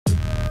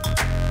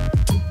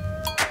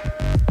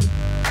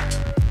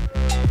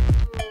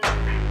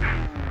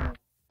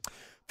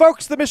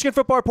Folks, the Michigan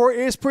Football Report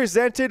is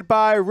presented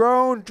by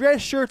Roan.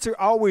 Dress shirts are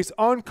always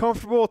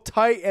uncomfortable,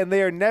 tight, and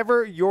they are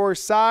never your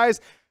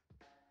size.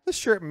 This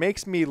shirt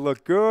makes me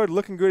look good.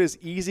 Looking good is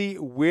easy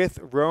with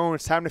Roan.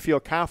 It's time to feel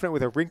confident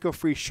with a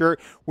wrinkle-free shirt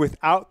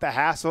without the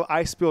hassle.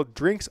 I spilled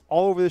drinks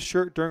all over this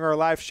shirt during our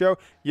live show.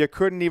 You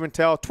couldn't even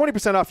tell.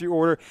 20% off your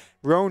order.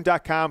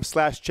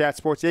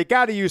 Roan.com/chatsports. You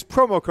got to use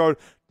promo code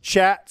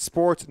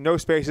ChatSports, no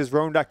spaces.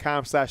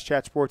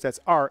 Roan.com/chatsports. That's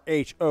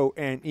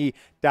RHONE.com.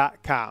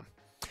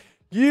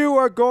 You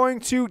are going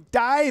to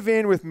dive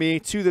in with me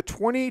to the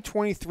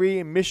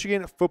 2023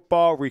 Michigan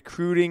football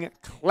recruiting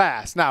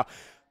class. Now,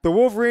 the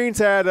Wolverines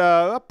had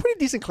a pretty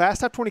decent class,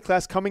 top 20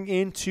 class coming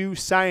into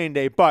signing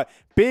day. But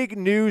big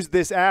news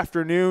this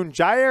afternoon,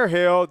 Jair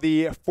Hill,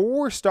 the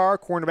 4-star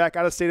cornerback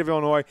out of the state of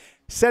Illinois,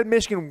 said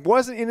Michigan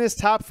wasn't in his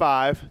top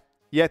 5,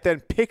 yet then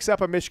picks up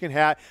a Michigan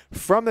hat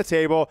from the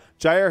table.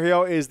 Jair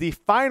Hill is the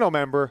final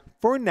member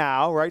for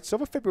now, right? So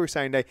for February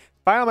signing day,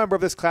 final member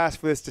of this class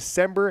for this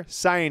December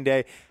signing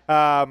day.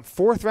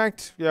 4th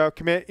ranked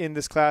commit in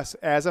this class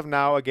as of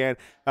now. Again,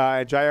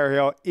 Jair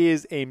Hill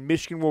is a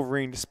Michigan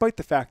Wolverine, despite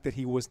the fact that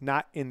he was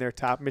not in their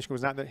top. Michigan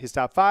was not in his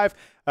top 5.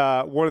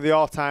 One of the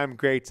all-time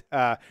great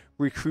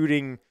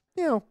recruiting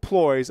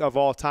ploys of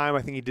all time.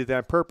 I think he did that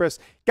on purpose.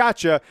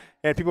 Gotcha.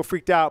 And people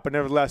freaked out, but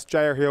nevertheless,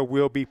 Jair Hill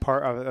will be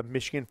part of a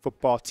Michigan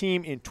football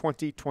team in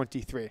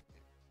 2023.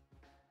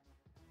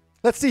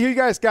 Let's see who you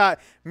guys got.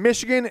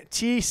 Michigan,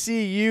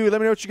 TCU. Let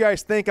me know what you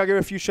guys think. I'll give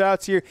a few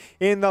shout-outs here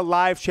in the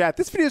live chat.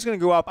 This video is going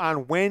to go up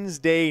on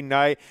Wednesday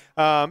night.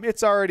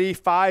 It's already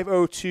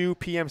 5:02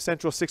 p.m.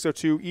 Central,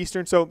 6:02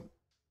 Eastern. So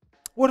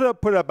we'll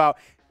put it about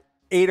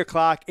 8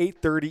 o'clock,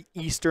 8:30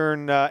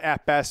 Eastern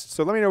at best.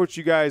 So let me know what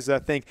you guys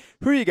think.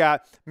 Who you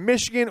got,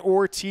 Michigan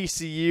or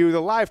TCU?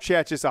 The live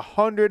chat just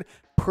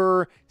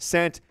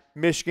 100%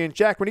 Michigan.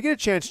 Jack, when you get a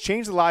chance,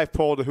 change the live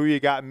poll to who you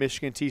got,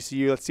 Michigan,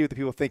 TCU. Let's see what the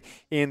people think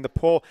in the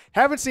poll.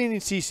 Haven't seen any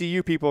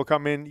TCU people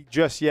come in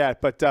just yet,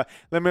 but let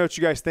me know what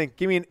you guys think.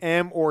 Give me an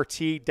M or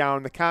T down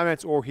in the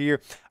comments or here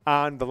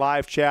on the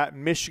live chat,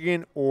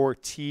 Michigan or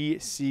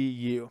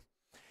TCU.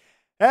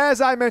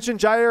 As I mentioned,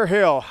 Jair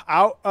Hill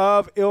out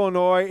of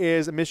Illinois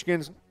is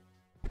Michigan's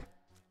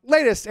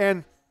latest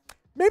and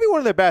maybe one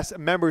of the best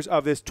members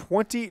of this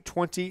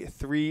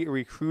 2023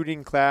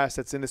 recruiting class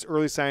that's in this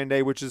early signing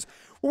day, which is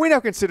what we now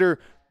consider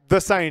the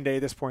signing day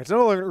at this point. It's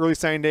no longer early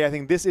signing day. I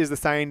think this is the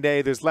signing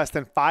day. There's less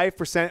than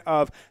 5%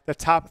 of the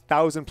top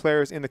 1,000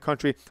 players in the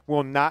country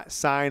will not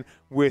sign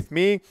with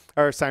me,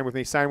 sign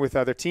with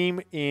their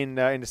team in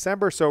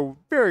December. So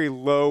very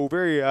low,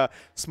 very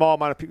small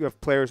amount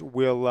of players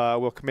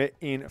will commit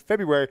in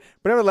February.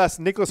 But nevertheless,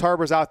 Nicholas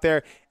Harbor's out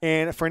there.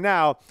 And for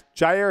now,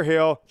 Jair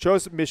Hill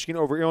chose Michigan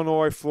over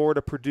Illinois,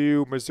 Florida,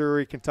 Purdue,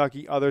 Missouri,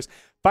 Kentucky, others.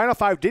 Final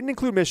 5 didn't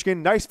include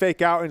Michigan. Nice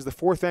fake out, and is the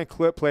 4th ranked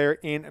clip player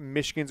in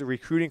Michigan's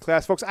recruiting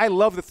class. Folks, I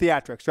love the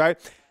theatrics, right?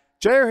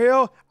 Jair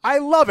Hill, I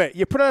love it.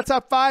 You put it on the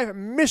top 5.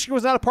 Michigan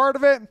was not a part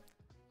of it.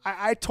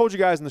 I told you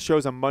guys in the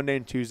shows on Monday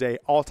and Tuesday,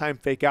 all-time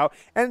fake out,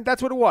 and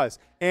that's what it was.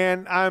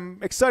 And I'm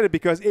excited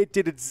because it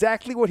did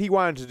exactly what he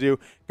wanted to do.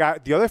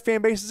 Got the other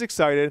fan bases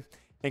excited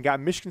and got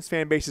Michigan's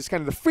fan bases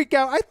kind of the freak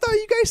out. I thought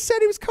you guys said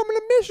he was coming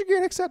to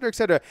Michigan, et cetera, et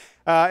cetera.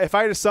 If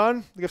I had a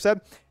son, like I've said,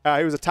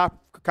 he was a top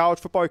college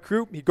football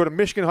recruit, he'd go to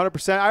Michigan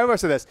 100%. I always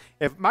say this.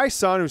 If my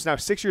son, who's now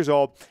 6 years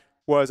old,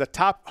 was a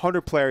top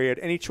 100 player, he had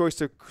any choice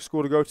to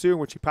school to go to,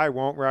 which he probably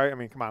won't, right? I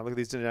mean, come on, look at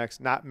these genetics.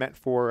 Not meant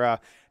for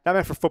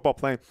football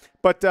playing.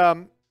 But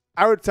I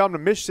would tell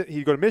him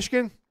he'd go to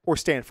Michigan or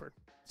Stanford.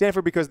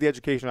 Stanford because of the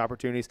educational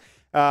opportunities.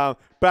 But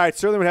I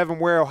certainly would have him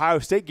wear Ohio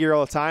State gear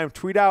all the time.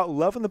 Tweet out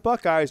loving the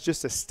Buckeyes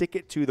just to stick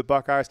it to the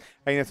Buckeyes.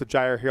 I think that's what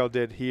Jair Hill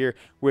did here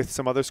with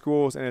some other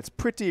schools, and it's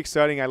pretty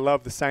exciting. I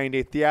love the signing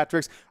day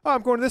theatrics. Oh,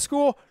 I'm going to this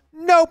school?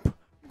 Nope.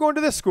 I'm going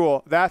to this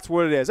school. That's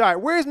what it is. All right,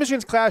 where's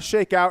Michigan's class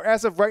shakeout?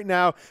 As of right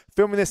now,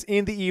 filming this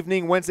in the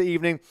evening, Wednesday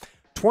evening,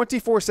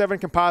 24/7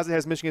 Composite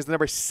has Michigan as the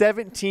number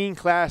 17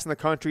 class in the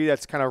country.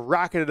 That's kind of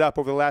rocketed up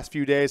over the last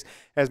few days,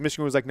 as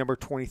Michigan was like number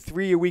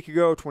 23 a week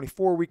ago,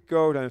 24 a week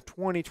ago, down to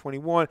 20,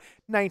 21,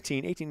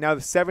 19, 18. Now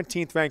the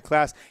 17th ranked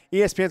class.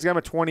 ESPN's got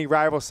number 20,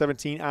 rival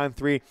 17 on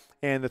 3,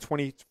 and the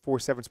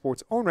 24/7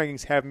 Sports own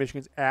rankings have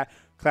Michigan's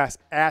class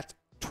at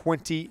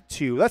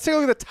 22. Let's take a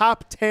look at the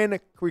top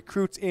 10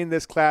 recruits in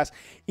this class.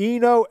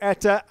 Eno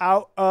Etta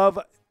out of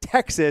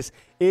Texas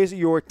is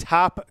your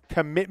top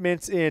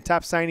commitments and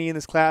top signee in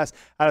this class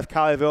out of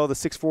Colleyville, the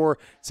 6'4",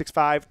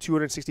 6'5",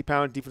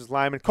 260-pound defensive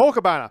lineman. Cole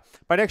Cabana,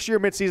 by next year,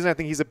 midseason, I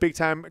think he's a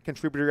big-time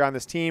contributor on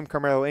this team.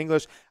 Carmelo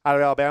English out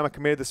of Alabama,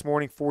 committed this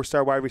morning,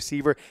 4-star wide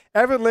receiver.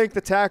 Evan Link,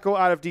 the tackle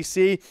out of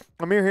D.C.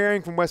 Amir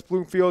Herring from West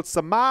Bloomfield.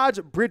 Samaj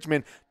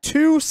Bridgman,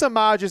 2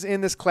 Samajes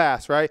in this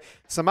class, right?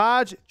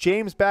 Samaj,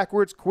 James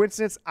backwards,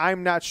 coincidence,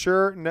 I'm not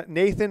sure.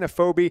 Nathan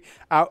Afobe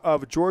out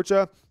of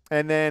Georgia.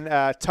 And then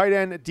tight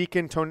end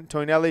Deacon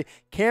Tonelli.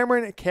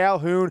 Cameron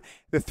Calhoun,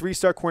 the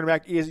 3-star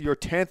cornerback, is your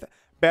 10th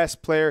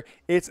best player.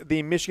 It's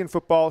the Michigan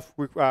football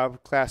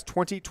class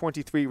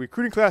 2023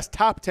 recruiting class,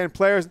 top 10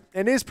 players,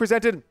 and is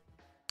presented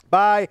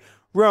by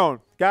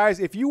Roan.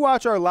 Guys, if you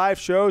watch our live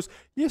shows,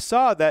 you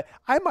saw that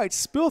I might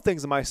spill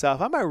things on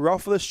myself. I might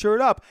ruffle this shirt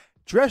up.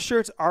 Dress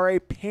shirts are a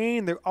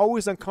pain. They're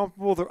always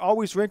uncomfortable. They're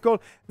always wrinkled.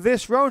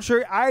 This Roan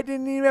shirt, I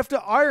didn't even have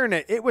to iron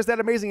it. It was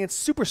that amazing. It's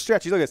super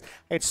stretchy. Look at this.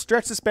 I can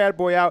stretch this bad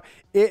boy out.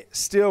 It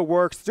still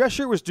works. The dress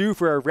shirt was due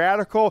for a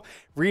radical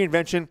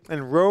reinvention,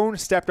 and Roan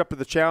stepped up to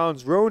the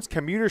challenge. Roan's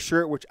commuter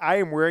shirt, which I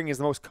am wearing, is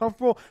the most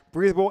comfortable,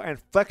 breathable, and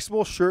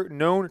flexible shirt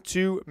known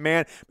to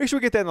man. Make sure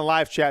we get that in the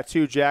live chat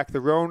too, Jack. The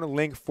Roan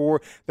link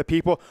for the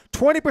people.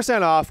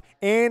 20% off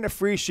and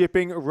free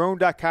shipping.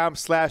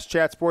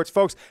 Roan.com/chatsports.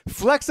 Folks,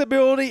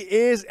 flexibility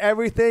is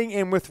everything,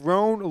 and with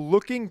Roan,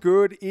 looking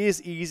good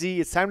is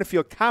easy. It's time to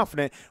feel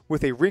confident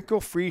with a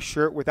wrinkle-free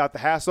shirt without the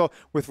hassle.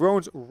 With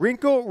Roan's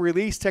wrinkle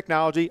release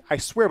technology, I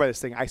swear by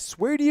this thing. I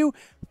swear to you,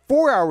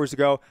 4 hours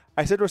ago,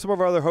 I said to some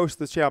of our other hosts of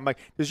this channel, I'm like,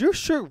 does your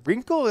shirt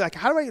wrinkle? Like,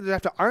 how do I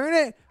have to iron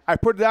it? I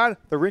put it on.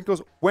 The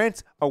wrinkles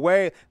went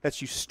away.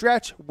 That's you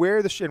stretch,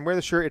 wear the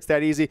shirt. It's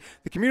that easy.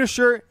 The commuter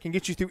shirt can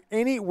get you through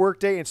any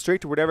workday and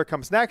straight to whatever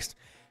comes next.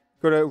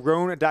 Go to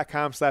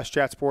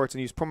roan.com/chatsports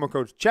and use promo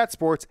code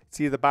CHATSPORTS.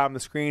 See at the bottom of the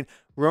screen.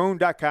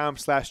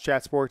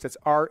 Roan.com/chatsports. That's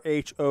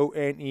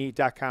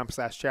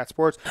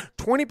RHONE.com/chatsports.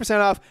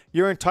 20% off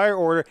your entire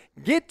order.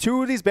 Get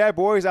two of these bad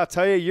boys. I'll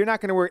tell you, you're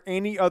not going to wear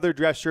any other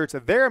dress shirts.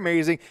 They're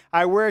amazing.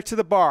 I wear it to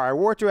the bar. I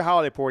wore it to a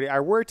holiday party. I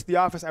wear it to the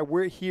office. I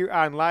wear it here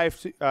on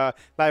live on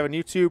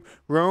YouTube.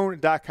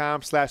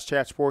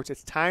 Roan.com/chatsports.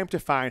 It's time to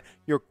find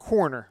your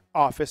corner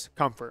office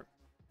comfort.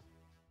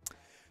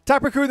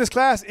 Top recruit in this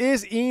class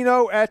is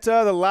Eno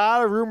Etta. A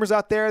lot of rumors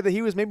out there that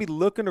he was maybe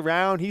looking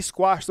around. He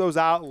squashed those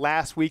out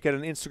last week at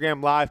an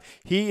Instagram Live.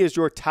 He is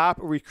your top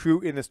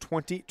recruit in this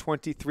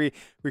 2023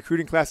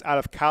 recruiting class out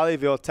of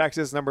Colleyville,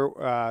 Texas. Number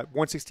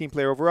 116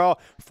 player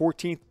overall,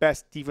 14th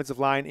best defensive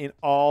line in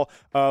all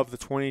of the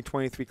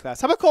 2023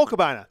 class. How about Cole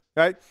Cabana,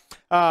 right?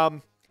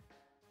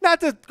 Not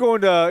to go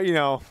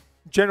into,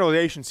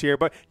 generalizations here,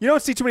 but you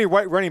don't see too many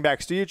white running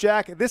backs, do you,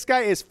 Jack? This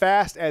guy is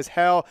fast as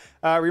hell.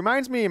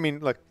 Reminds me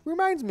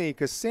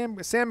because Sam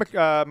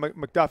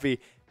McDuffie,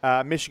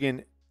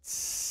 Michigan,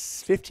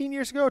 15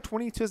 years ago,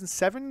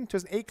 2007,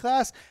 2008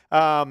 class,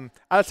 out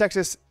of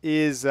Texas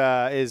is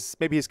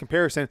maybe his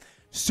comparison.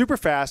 Super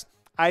fast.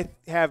 I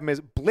have him as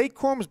Blake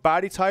Corum's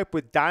body type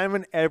with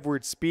Diamond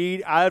Edwards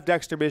speed out of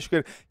Dexter,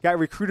 Michigan. Got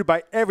recruited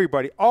by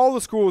everybody. All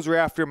the schools were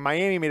after him.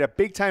 Miami made a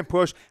big-time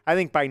push. I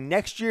think by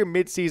next year,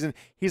 midseason,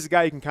 he's the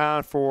guy you can count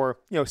on for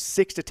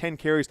 6 to 10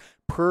 carries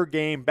per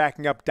game,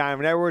 backing up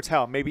Diamond Edwards.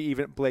 Hell, maybe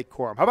even Blake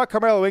Corum. How about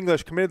Carmelo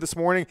English, committed this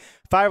morning,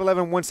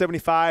 5'11",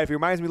 175. He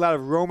reminds me a lot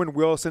of Roman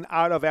Wilson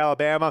out of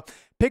Alabama.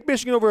 Picked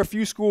Michigan over a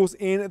few schools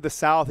in the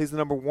South. He's the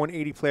number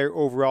 180 player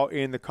overall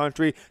in the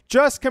country.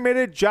 Just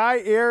committed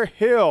Jair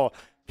Hill.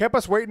 Kept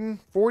us waiting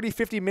 40,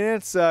 50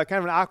 minutes, kind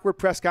of an awkward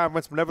press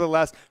conference, but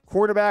nevertheless,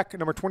 quarterback,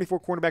 number 24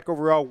 cornerback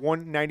overall,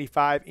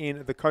 195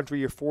 in the country,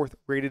 your 4th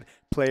rated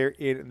player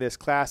in this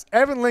class.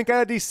 Evan Link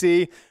out of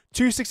DC,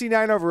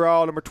 269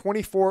 overall, number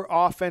 24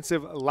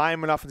 offensive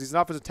lineman. He's an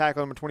offensive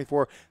tackle, number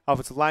 24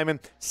 offensive lineman.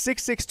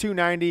 6'6",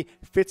 290,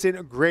 fits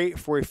in great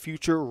for a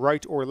future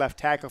right or left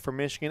tackle for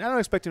Michigan. I don't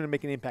expect him to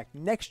make an impact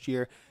next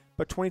year,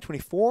 but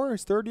 2024,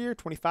 his 3rd year,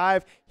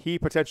 25, he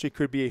potentially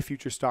could be a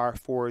future star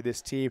for this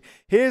team.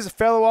 His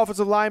fellow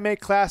offensive linemate,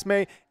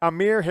 classmate,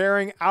 Amir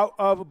Herring out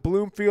of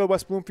Bloomfield,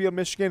 West Bloomfield,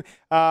 Michigan.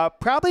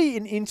 Probably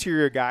an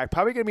interior guy.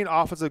 Probably going to be an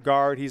offensive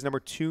guard. He's number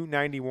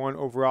 291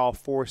 overall,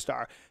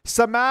 4-star.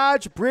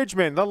 Samaj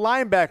Bridgman, the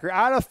linebacker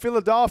out of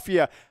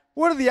Philadelphia.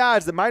 What are the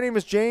odds that my name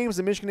is James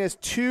and Michigan has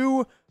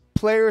 2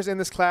 players in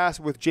this class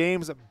with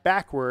James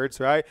backwards,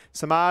 right?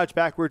 Samaj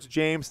backwards,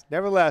 James.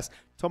 Nevertheless,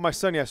 told my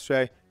son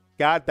yesterday,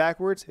 God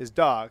backwards is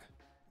dog.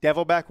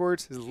 Devil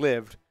backwards is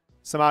lived.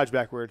 Samaj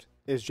backwards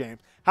is James.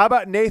 How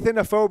about Nathan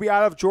Afobe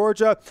out of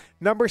Georgia?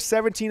 Number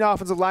 17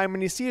 offensive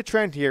lineman. You see a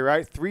trend here,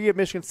 right? 3 of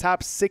Michigan's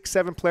top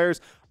 6-7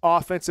 players.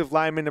 Offensive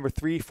lineman, number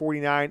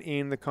 349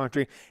 in the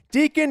country.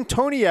 Deacon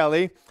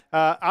Tonielli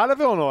out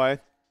of Illinois.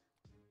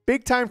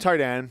 Big-time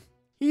tight end.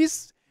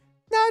 He's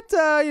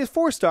not he's a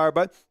 4-star,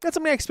 but that's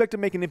something I expect to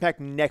make an impact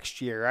next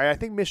year. Right? I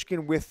think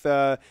Michigan with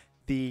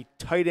the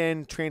tight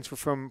end transfer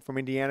from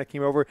Indiana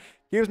came over,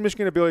 gives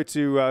Michigan the ability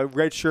to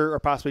redshirt or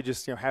possibly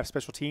just have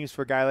special teams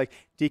for a guy like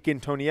Deacon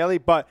Tonielli.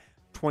 But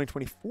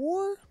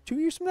 2024, 2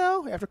 years from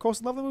now, after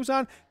Colson Loveland moves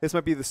on, this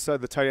might be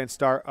the tight end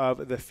star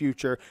of the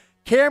future.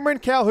 Cameron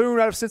Calhoun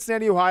out of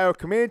Cincinnati, Ohio,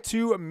 committed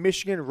to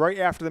Michigan right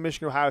after the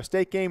Michigan-Ohio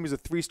State game. He's a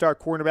 3-star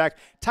cornerback,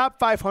 top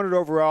 500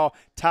 overall,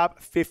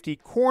 top 50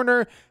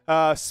 corner.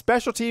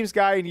 Special teams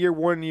guy in year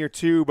 1 and year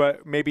 2,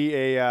 but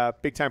maybe a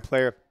big-time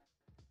player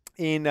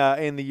in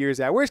the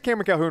years out. Where's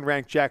Cameron Calhoun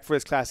ranked, Jack, for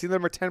this class? He's the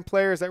number 10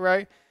 player, is that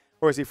right?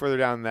 Or is he further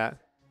down than that?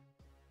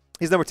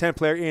 He's number 10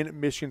 player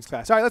in Michigan's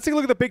class. All right, let's take a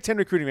look at the Big Ten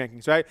recruiting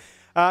rankings, right?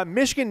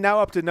 Michigan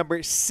now up to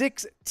number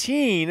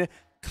 16,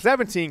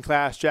 17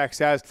 class, Jack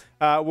says.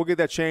 We'll get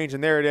that changed,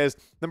 and there it is.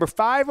 Number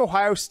 5,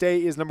 Ohio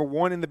State is number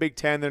 1 in the Big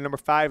Ten. They're number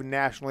 5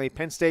 nationally.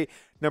 Penn State,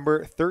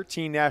 number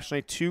 13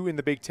 nationally, 2 in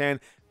the Big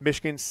Ten.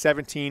 Michigan,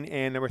 17,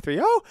 and number 3.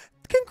 Oh,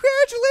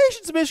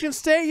 Congratulations, Michigan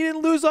State. You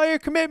didn't lose all your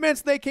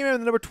commitments. They came in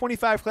the number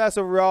 25 class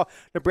overall.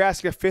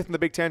 Nebraska 5th in the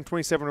Big Ten,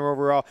 27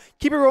 overall.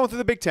 Keep it rolling through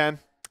the Big Ten.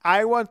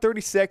 Iowa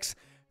 36,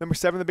 number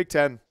 7 in the Big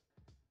Ten.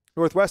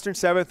 Northwestern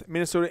 7th,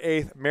 Minnesota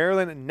 8th,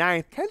 Maryland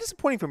 9th. Kind of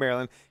disappointing for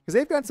Maryland because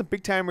they've gotten some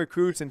big-time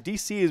recruits, and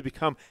D.C. has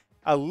become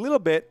a little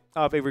bit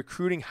of a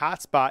recruiting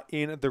hotspot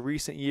in the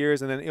recent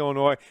years. And then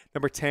Illinois,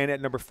 number 10 at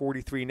number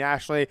 43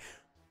 nationally.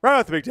 Right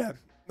out the Big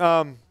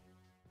Ten.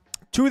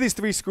 Two of these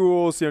three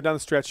schools, down the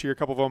stretch here, a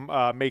couple of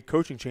them made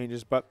coaching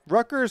changes. But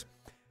Rutgers,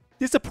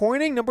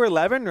 disappointing, number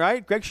 11,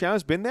 right? Greg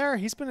Schiano's been there.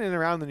 He's been in and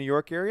around the New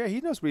York area. He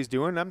knows what he's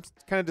doing. I'm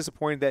kind of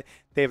disappointed that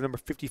they have number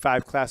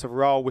 55 class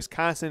overall.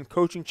 Wisconsin,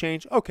 coaching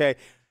change, okay.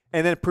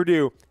 And then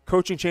Purdue,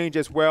 coaching change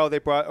as well. They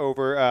brought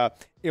over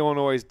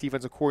Illinois'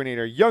 defensive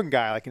coordinator, young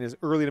guy, like in his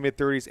early to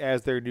mid-30s,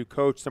 as their new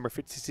coach, number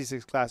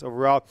 56 class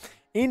overall.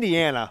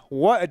 Indiana,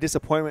 what a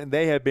disappointment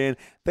they have been.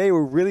 They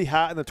were really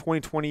hot in the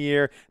 2020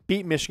 year,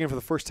 beat Michigan for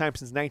the first time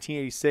since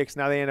 1986.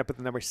 Now they end up with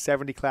the number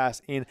 70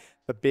 class in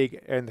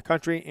the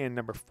country and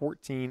number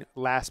 14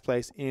 last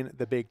place in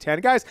the Big Ten.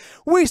 Guys,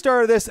 we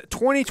started this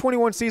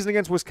 2021 season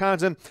against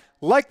Wisconsin.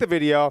 Like the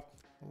video,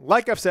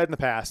 like I've said in the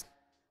past,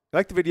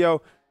 like the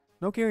video.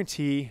 No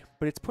guarantee,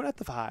 but it's putting out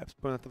the vibes.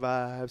 Putting out the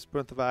vibes.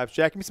 Putting out the vibes.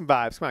 Jack, give me some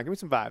vibes. Come on, give me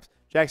some vibes.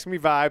 Jack, give me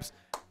vibes.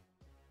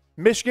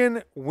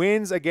 Michigan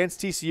wins against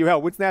TCU. Hell,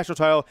 wins the national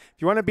title.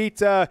 If you want to beat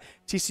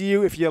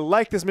TCU, if you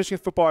like this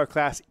Michigan football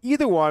class,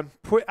 either one,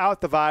 put out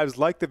the vibes,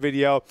 like the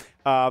video.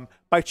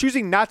 By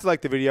choosing not to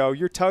like the video,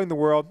 you're telling the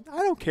world,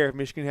 I don't care if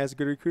Michigan has a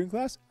good recruiting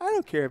class. I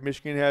don't care if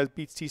Michigan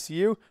beats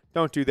TCU.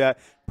 Don't do that.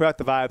 Put out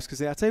the vibes,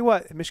 because I'll tell you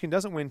what, if Michigan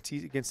doesn't win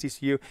against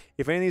TCU,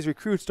 if any of these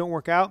recruits don't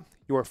work out,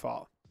 your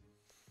fault.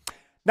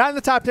 Not in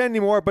the top 10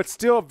 anymore, but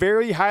still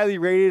very highly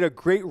rated. A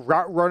great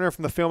route runner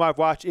from the film I've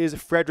watched is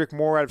Frederick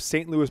Moore out of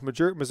St. Louis,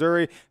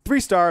 Missouri.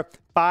 3-star,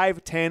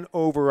 5'10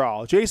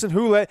 overall. Jason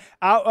Hewlett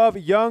out of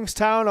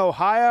Youngstown,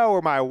 Ohio,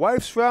 where my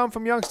wife's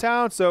from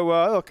Youngstown. So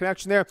a little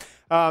connection there.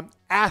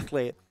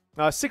 Athlete,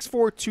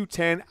 6'4",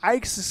 210. I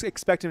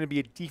expect him to be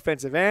a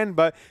defensive end,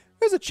 but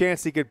there's a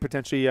chance he could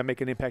potentially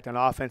make an impact on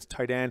offense.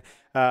 Tight end,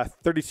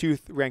 32nd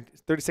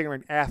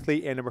ranked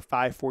athlete, and number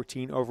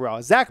 514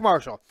 overall. Zach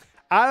Marshall,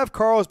 out of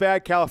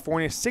Carlsbad,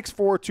 California, 6'4",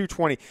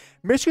 220.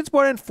 Michigan's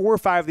brought in 4 or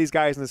 5 of these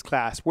guys in this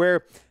class,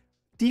 where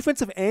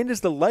defensive end is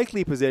the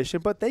likely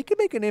position, but they can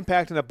make an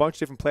impact in a bunch of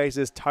different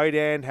places. Tight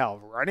end, hell,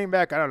 running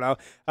back, I don't know.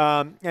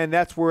 And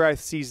that's where I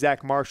see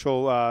Zach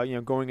Marshall,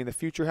 going in the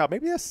future. Hell,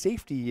 maybe that's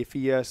safety if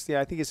he, I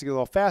think he's a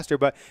little faster,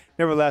 but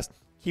nevertheless,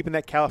 keeping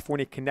that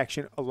California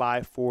connection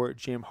alive for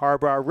Jim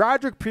Harbaugh.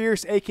 Roderick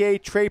Pierce, a.k.a.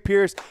 Trey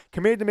Pierce,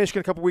 committed to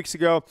Michigan a couple weeks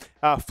ago.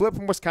 Flipped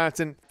from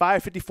Wisconsin,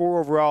 554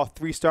 overall,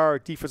 3-star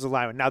defensive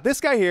lineman. Now,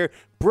 this guy here,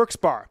 Brooks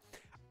Barr.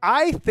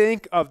 I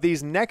think of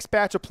these next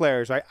batch of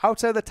players, right,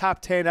 outside the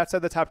top 10, outside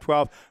the top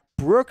 12,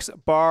 Brooks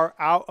Barr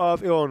out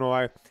of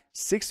Illinois,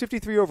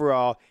 653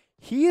 overall.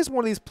 He is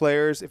one of these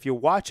players, if you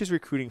watch his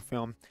recruiting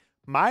film,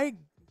 my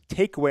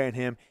takeaway on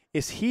him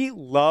is he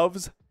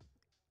loves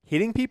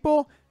hitting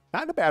people.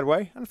 Not in a bad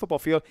way, on the football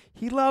field.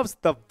 He loves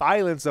the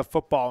violence of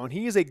football, and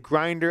he is a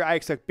grinder. I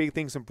expect big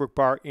things from Brooks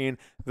Barr in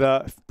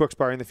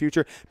the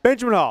future.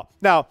 Benjamin Hall.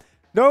 Now,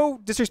 no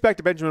disrespect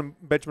to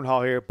Benjamin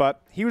Hall here,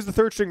 but he was the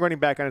third-string running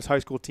back on his high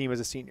school team as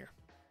a senior.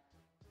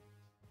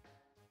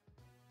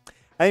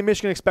 I think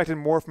Michigan expected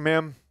more from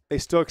him. They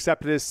still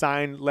accepted his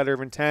signed letter of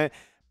intent,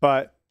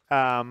 but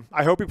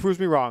I hope he proves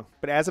me wrong.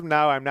 But as of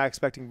now, I'm not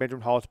expecting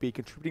Benjamin Hall to be a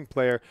contributing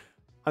player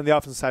on the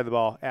offensive side of the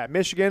ball at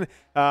Michigan.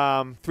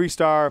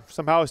 3-star,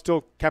 somehow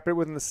still kept it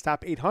within the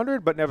top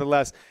 800, but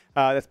nevertheless,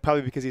 that's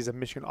probably because he's a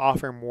Michigan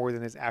offer more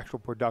than his actual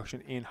production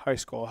in high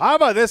school. How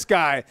about this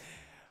guy?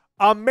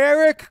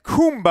 Americ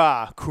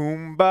Kumba.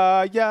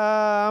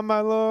 Kumbaya, my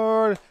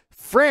lord.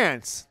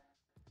 France.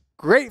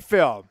 Great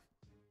film.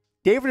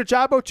 David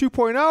Ajabo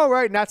 2.0,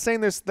 right? Not saying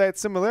there's that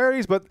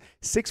similarities, but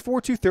 6'4",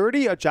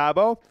 230,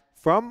 Ajabo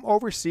from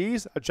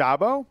overseas.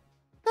 Ajabo?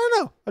 I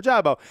don't know,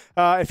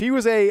 Ajabo. If he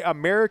was a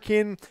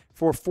American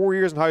for 4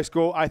 years in high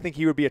school, I think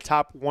he would be a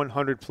top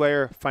 100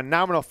 player.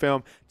 Phenomenal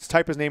film. Just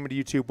type his name into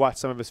YouTube, watch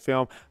some of his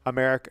film.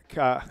 Americ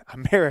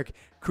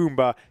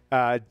Kumba,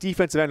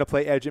 defensive end to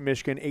play edge at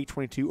Michigan,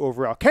 822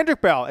 overall.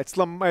 Kendrick Bell, it's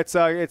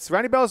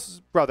Ronnie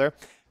Bell's brother.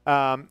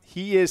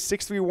 He is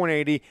 6'3",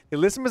 180. They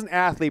list him as an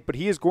athlete, but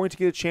he is going to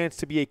get a chance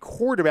to be a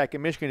quarterback at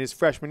Michigan his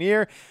freshman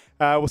year.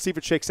 We'll see if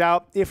it shakes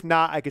out. If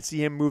not, I could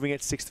see him moving at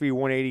 6'3",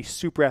 180,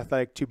 super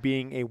athletic, to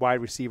being a wide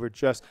receiver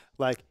just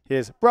like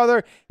his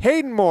brother.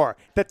 Hayden Moore,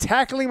 the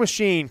tackling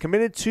machine,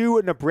 committed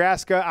to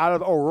Nebraska out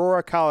of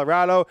Aurora,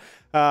 Colorado.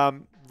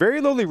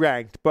 Very lowly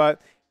ranked,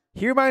 but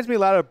he reminds me a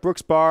lot of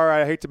Brooks Barr.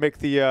 I hate to make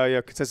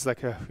the consensus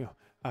like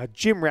a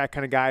gym rat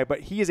kind of guy, but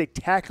he is a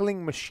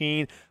tackling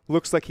machine.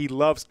 Looks like he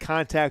loves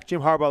contact.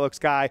 Jim Harbaugh looks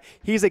guy.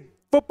 He's a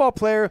football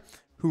player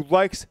who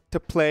likes to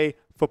play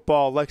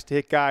football, likes to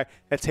hit guy.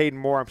 That's Hayden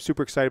Moore. I'm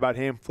super excited about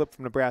him. Flip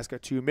from Nebraska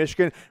to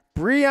Michigan.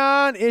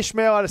 Breon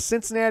Ishmael out of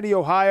Cincinnati,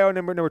 Ohio,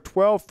 number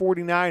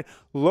 1249.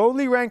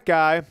 Lowly ranked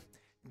guy.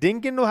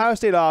 Didn't get an Ohio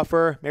State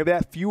offer. Maybe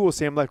that fuels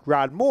him like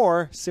Rod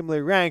Moore,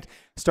 similarly ranked,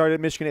 started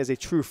at Michigan as a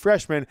true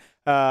freshman.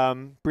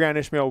 Brian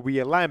Ishmael will be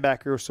a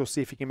linebacker, so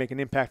see if he can make an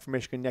impact for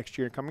Michigan next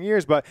year and coming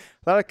years. But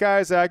a lot of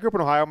guys, I grew up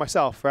in Ohio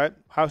myself, right?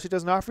 Ohio State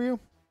doesn't offer you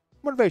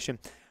motivation.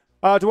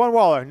 DeJuan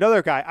Waller,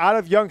 another guy out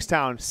of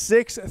Youngstown,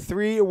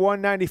 6'3",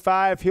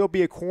 195. He'll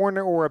be a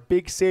corner or a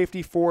big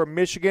safety for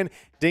Michigan.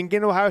 Didn't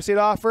get an Ohio State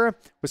offer,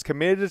 was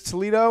committed to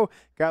Toledo,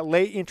 got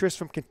late interest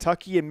from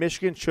Kentucky and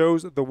Michigan,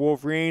 chose the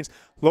Wolverines.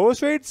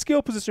 Lowest rated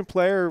skill position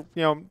player,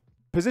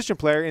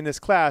 in this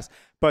class,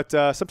 but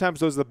sometimes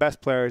those are the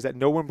best players that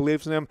no one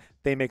believes in them.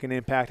 They make an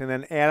impact. And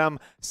then Adam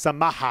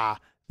Samaha,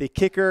 the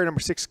kicker, number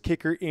 6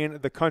 kicker in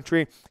the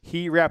country.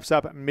 He wraps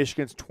up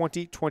Michigan's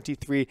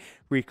 2023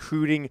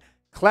 recruiting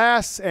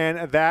class,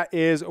 and that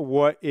is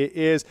what it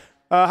is.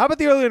 How about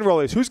the early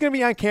enrollees? Who's going to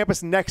be on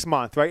campus next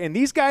month, right? And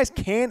these guys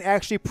can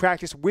actually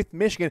practice with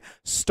Michigan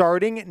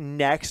starting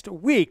next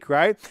week,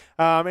 right?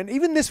 And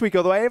even this week,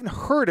 although I haven't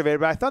heard of it,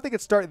 but I thought they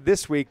could start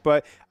this week,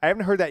 but I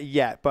haven't heard that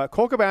yet. But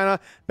Cole Cabana,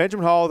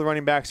 Benjamin Hall, the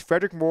running backs,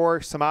 Frederick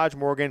Moore, Samaj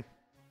Morgan,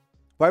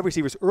 wide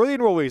receivers, early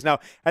enrollees. Now,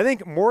 I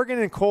think Morgan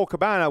and Cole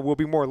Cabana will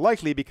be more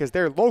likely because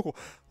they're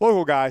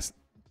local guys.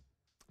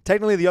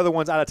 Technically, the other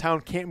ones out of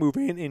town can't move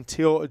in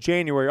until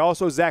January.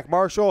 Also, Zach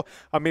Marshall,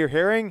 Amir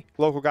Herring,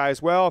 local guy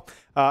as well.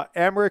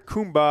 Amrik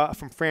Kumba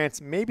from France.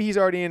 Maybe he's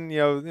already in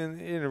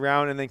and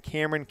around. And then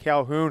Cameron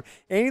Calhoun.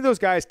 Any of those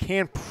guys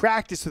can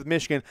practice with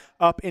Michigan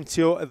up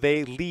until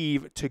they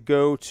leave to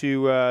go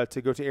to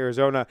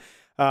Arizona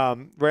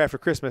right after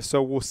Christmas.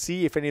 So we'll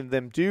see if any of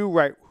them do.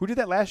 Right? Who did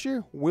that last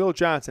year? Will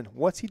Johnson.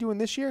 What's he doing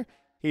this year?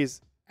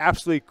 He's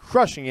absolutely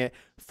crushing it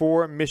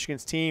for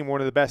Michigan's team,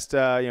 one of the best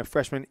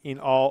freshmen in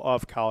all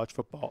of college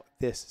football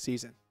this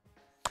season.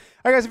 All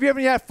right, guys, if you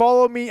haven't yet,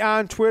 follow me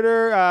on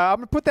Twitter. I'm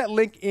going to put that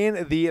link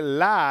in the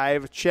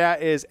live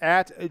chat. Is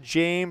at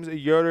James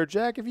Yoder.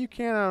 Jack, if you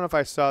can, I don't know if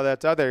I saw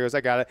that. Oh, there it goes.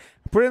 I got it.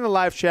 Put it in the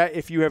live chat.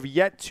 If you have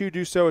yet to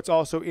do so, it's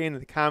also in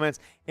the comments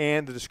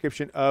and the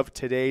description of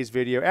today's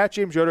video. At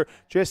James Yoder,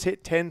 just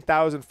hit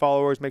 10,000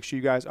 followers. Make sure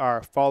you guys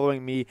are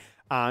following me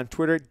on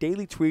Twitter.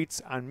 Daily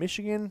tweets on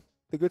Michigan,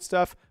 the good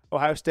stuff,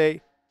 Ohio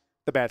State,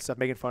 the bad stuff,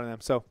 making fun of them.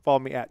 So follow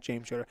me at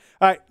James Yoder.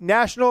 All right,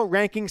 national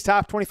rankings,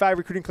 top 25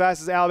 recruiting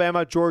classes: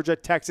 Alabama, Georgia,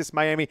 Texas,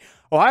 Miami.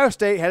 Ohio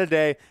State had a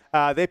day.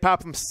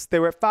 They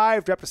were at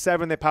 5, dropped to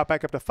 7. They popped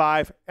back up to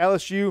 5.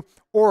 LSU,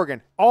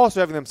 Oregon,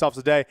 also having themselves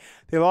a day.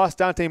 They lost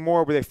Dante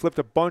Moore, but they flipped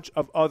a bunch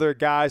of other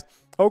guys.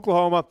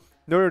 Oklahoma,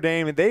 Notre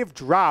Dame, and they've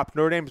dropped.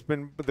 Notre Dame's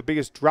been the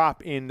biggest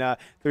drop in the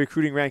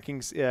recruiting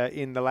rankings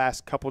in the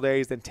last couple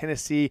days. Then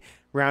Tennessee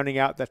rounding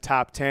out the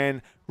top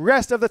 10.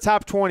 Rest of the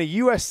top 20,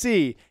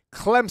 USC,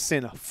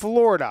 Clemson,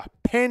 Florida,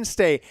 Penn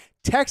State,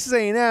 Texas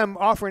A&M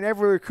offering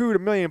every recruit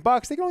 $1 million.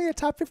 They can only get a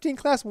top 15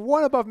 class,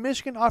 one above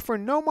Michigan,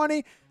 offering no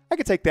money. I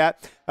could take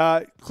that.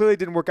 Clearly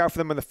didn't work out for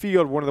them in the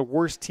field. One of the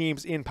worst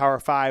teams in Power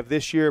 5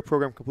 this year.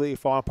 Program completely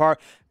falling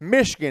apart.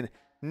 Michigan,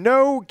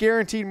 no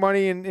guaranteed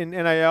money in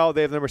NIL.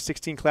 They have the number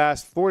 16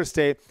 class. Florida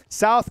State,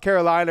 South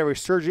Carolina,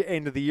 resurgent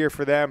end of the year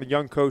for them.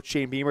 Young coach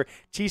Shane Beamer.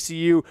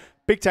 TCU,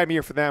 big time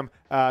year for them.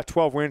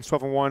 12 wins,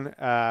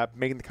 12-1,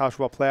 making the college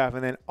football playoff.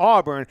 And then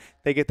Auburn,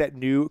 they get that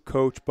new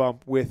coach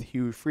bump with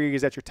Hugh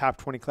Freeze. That's your top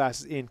 20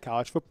 classes in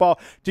college football.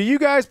 Do you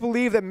guys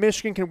believe that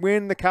Michigan can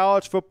win the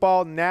college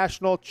football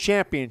national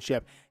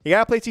championship? You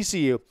got to play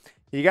TCU.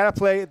 You got to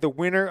play the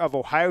winner of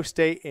Ohio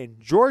State and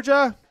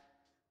Georgia.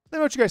 Let me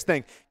know what you guys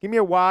think. Give me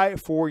a Y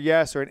for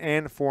yes or an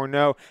N for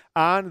no.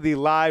 On the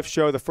live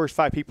show, the first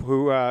 5 people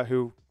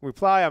who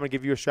reply, I'm going to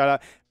give you a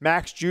shout-out.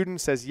 Max Juden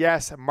says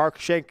yes. Mark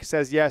Schenk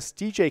says yes.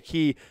 DJ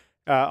Key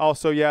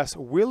also yes.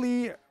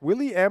 Willie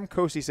M.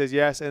 Cosi says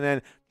yes. And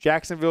then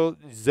Jacksonville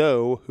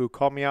Zoe, who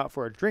called me out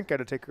for a drink I had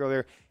to take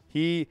earlier,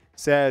 he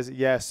says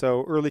yes.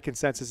 So early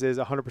consensus is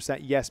 100%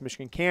 yes,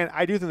 Michigan can.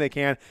 I do think they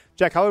can.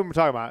 Jack, how long have we been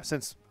talking about it?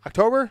 Since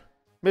October?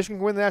 Michigan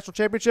can win the national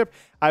championship.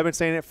 I've been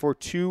saying it for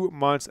 2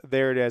 months.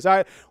 There it is. All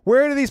right,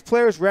 where do these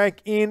players rank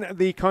in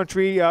the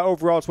country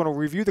overall? I just want to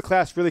review the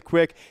class really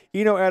quick.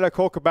 Eno Etta,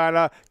 Cole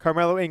Cabana,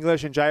 Carmelo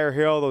English, and Jair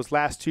Hill, those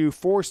last 2,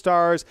 4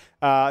 stars.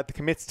 The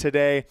commits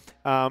today.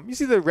 You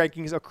see the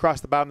rankings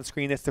across the bottom of the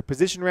screen. It's their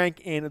position rank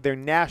and their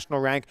national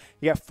rank.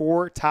 You got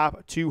 4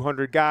 top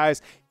 200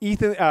 guys.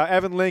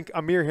 Evan Link,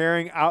 Amir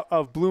Herring out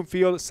of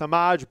Bloomfield,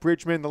 Samaj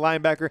Bridgman, the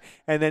linebacker,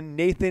 and then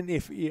Nathan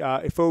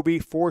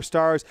Ifobi, 4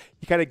 stars.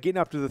 You kind of getting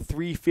up to the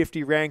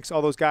 350 ranks.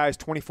 All those guys,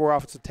 24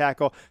 offensive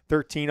tackle,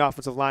 13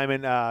 offensive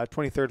lineman,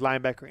 23rd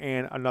linebacker,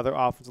 and another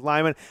offensive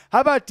lineman.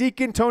 How about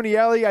Deacon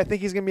Tonielli? I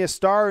think he's going to be a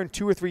star in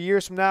 2 or 3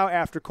 years from now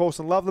after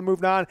Colson Loveland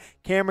moved on.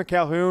 Cameron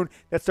Calhoun,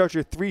 that starts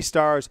your 3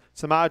 stars.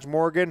 Samaj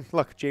Morgan,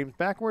 look, James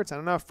backwards, I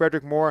don't know.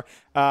 Frederick Moore,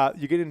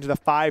 you get into the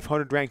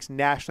 500 ranks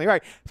nationally. All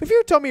right, if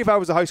you told me if I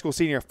was a high school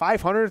senior,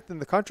 500th in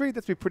the country,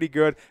 that'd be pretty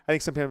good. I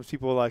think sometimes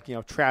people like,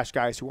 trash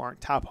guys who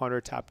aren't top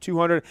 100, top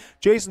 200.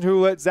 Jason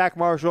Hewlett, Zach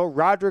Marshall,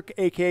 Roderick,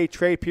 a.k.a.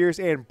 Trey Pierce,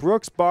 and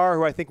Brooks Barr,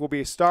 who I think will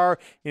be a star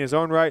in his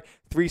own right.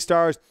 3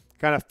 stars.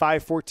 Kind of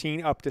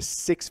 514 up to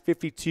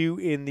 652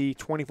 in the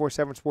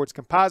 24/7 Sports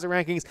Composite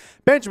rankings.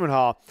 Benjamin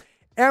Hall,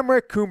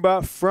 Emmerich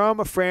Kumba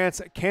from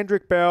France,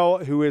 Kendrick Bell,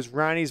 who is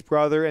Ronnie's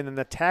brother, and then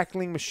the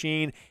tackling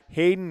machine,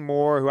 Hayden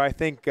Moore, who I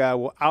think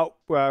will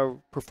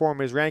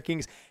outperform his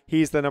rankings.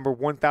 He's the number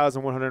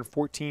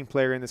 1,114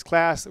 player in this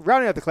class.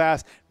 Rounding out the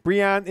class,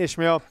 Breon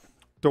Ishmael,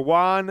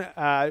 Dewan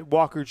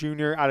Walker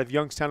Jr. out of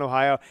Youngstown,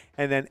 Ohio,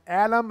 and then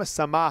Adam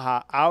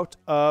Samaha out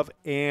of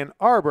Ann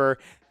Arbor.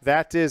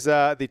 That is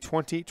the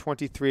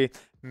 2023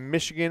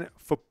 Michigan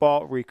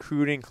football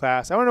recruiting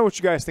class. I don't know what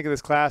you guys think of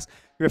this class.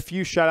 We have a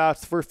few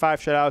shout-outs, first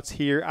 5 shout-outs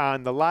here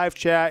on the live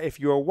chat. If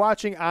you are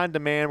watching on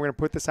demand, we're going to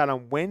put this out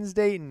on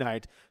Wednesday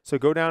night. So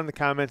go down in the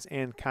comments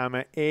and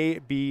comment A,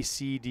 B,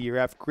 C, D, or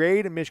F.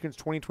 Grade Michigan's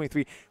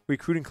 2023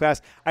 recruiting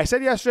class. I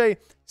said yesterday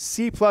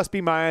C+,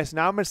 B-. Now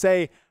I'm going to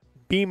say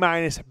B-,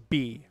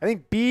 B. I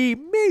think B,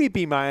 maybe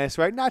B-,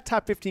 right? Not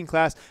top 15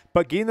 class,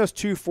 but getting those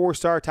 2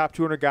 4-star top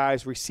 200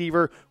 guys,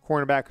 receiver,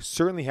 cornerback,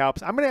 certainly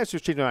helps. I'm going to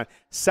change my mind.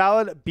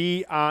 Solid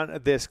B on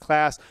this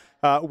class.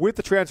 With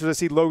the transfers, I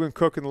see Logan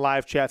Cook in the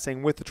live chat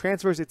saying with the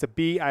transfers, it's a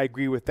B. I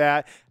agree with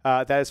that.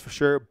 That is for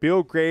sure.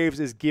 Bill Graves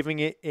is giving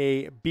it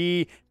a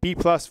B. B+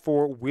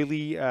 for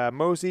Willie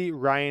Mosey.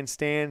 Ryan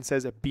Stan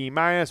says a B-.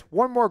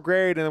 One more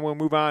grade, and then we'll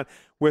move on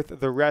with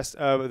the rest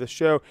of the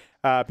show.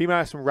 B-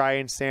 from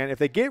Ryan Stan. If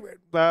they get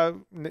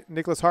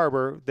Nicholas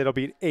Harbor, that'll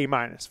be A-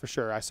 for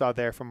sure. I saw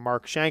there from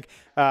Mark Shank.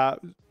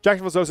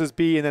 Jacksonville Zoe says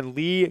B, and then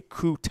Lee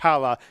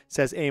Kutala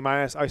says A-.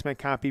 Iceman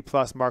Comp B+,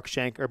 Mark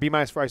Shank, or B-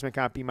 for Iceman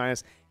Comp B-,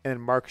 and then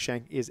Mark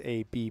Shank is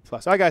a B+. All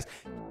right, guys.